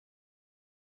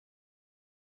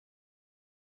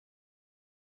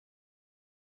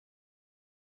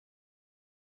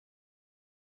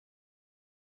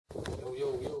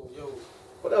Yo.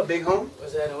 What up, big homie?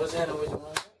 What's happening with you,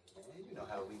 man? You know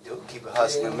how we do. Keep it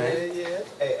hustling, man. Yeah.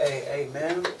 Hey,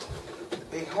 man. The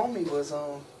big homie was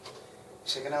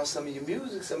checking out some of your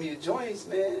music, some of your joints,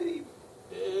 man. He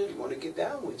want to get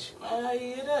down with you. Man, how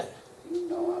you hear that? You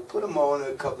know, I put him on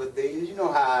a couple of things. You know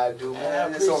how I do,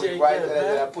 man. I It's only appreciate right that,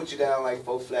 that I put you down like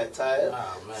 4 flat tires.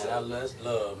 Oh, man, that's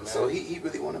love, man. So he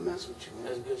really want to mess with you, man.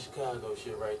 That's good Chicago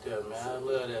shit right there, man. I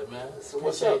love that, man. So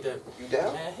what's Appreciate up? that. You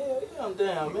down? Man, hell yeah, I'm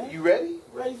down, man. You ready?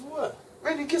 Ready for what?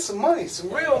 Ready to get some money,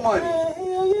 some real money. Man,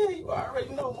 hell yeah. You already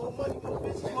know more money, more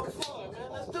bitches, more fun,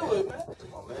 man. Let's do it, man.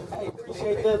 Come on, man. Hey,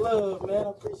 appreciate that love, man. I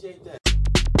appreciate that.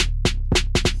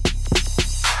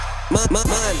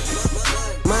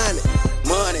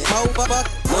 Money,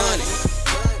 motherfucking money,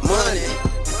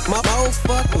 my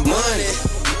motherfucking money,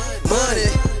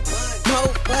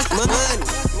 motherfucking money.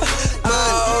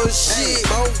 Oh shit,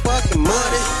 motherfucking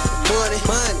money,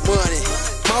 motherfucking money,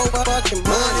 hey, motherfucking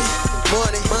money,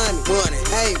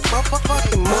 hey,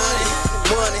 motherfucking money,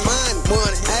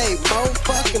 hey,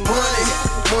 motherfucking money,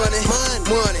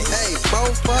 hey,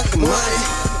 motherfucking money.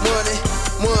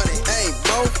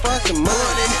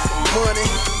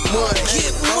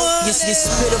 Yes, you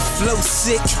spit a flow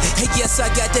sick. Hey, yes,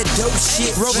 I got that dope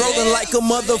shit. Rolling like a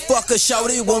motherfucker,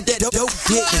 shawty want that dope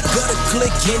dick. Got a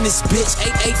click in this bitch.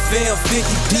 8 fam 50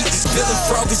 deep. Feeling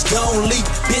frog is gon' leak.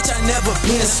 Bitch, I never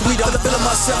been sweet. I'm feeling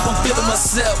myself.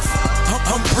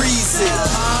 I'm breezing.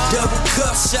 Double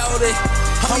cup, shawty.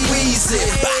 I'm wheezing.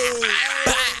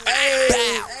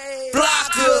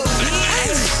 Blocker.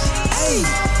 Hey.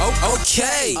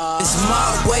 Okay, it's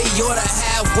my way, you're the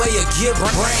halfway of get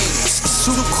brains.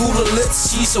 To the cooler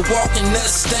lips, she's a walking nut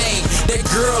stain. That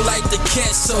girl like the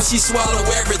cat, so she swallow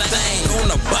everything. On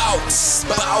the bounce,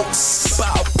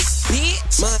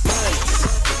 bitch.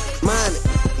 Money,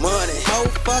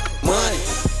 motherfucking money,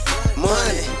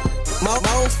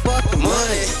 motherfucking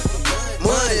money,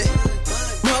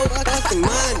 motherfucking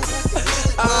money.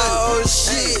 Oh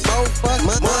shit,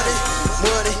 motherfucking money.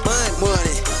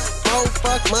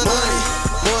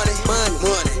 Motherfucking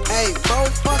money, hey,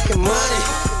 motherfucking money,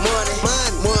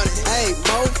 hey,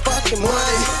 motherfucking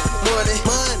money,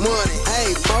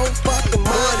 hey, motherfucking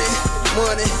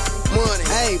money,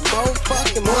 hey,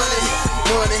 motherfucking money,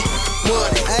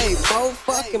 hey,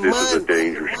 motherfucking money. This is a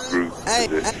dangerous group. Hey,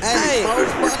 addicted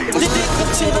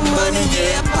to the money,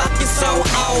 yeah, pockets on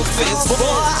offense. Boy,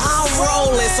 I'm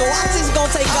rolling, so I just gon'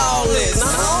 take all this. Now,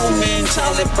 I don't mean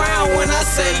Charlie Brown when I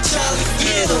say Charlie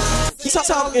get him. You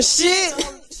talking shit?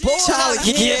 Charlie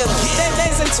get him. They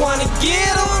say 20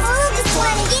 get him.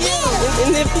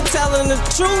 And if you telling the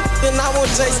truth, then I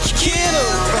won't just get him.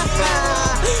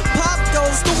 Pop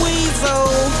goes the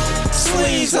weasel.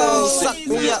 Sleezo, suck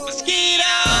me up.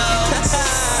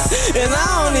 And I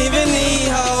don't even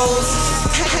need hoes.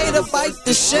 Hate to bite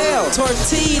the shell.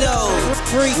 Tortito,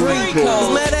 freak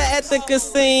code. Met her at the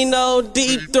casino.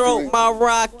 Deep throat my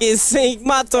rockets, sink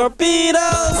my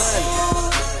torpedoes.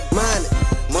 Money,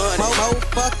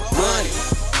 motherfucking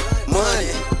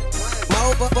money,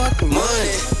 motherfucking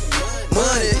money,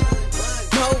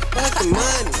 motherfucking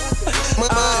money.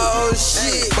 Oh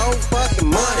shit, motherfucking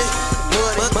money,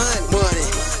 motherfucking money.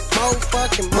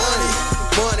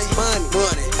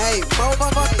 Hey,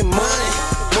 motherfucking money,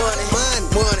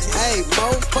 hey,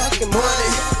 motherfucking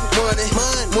money.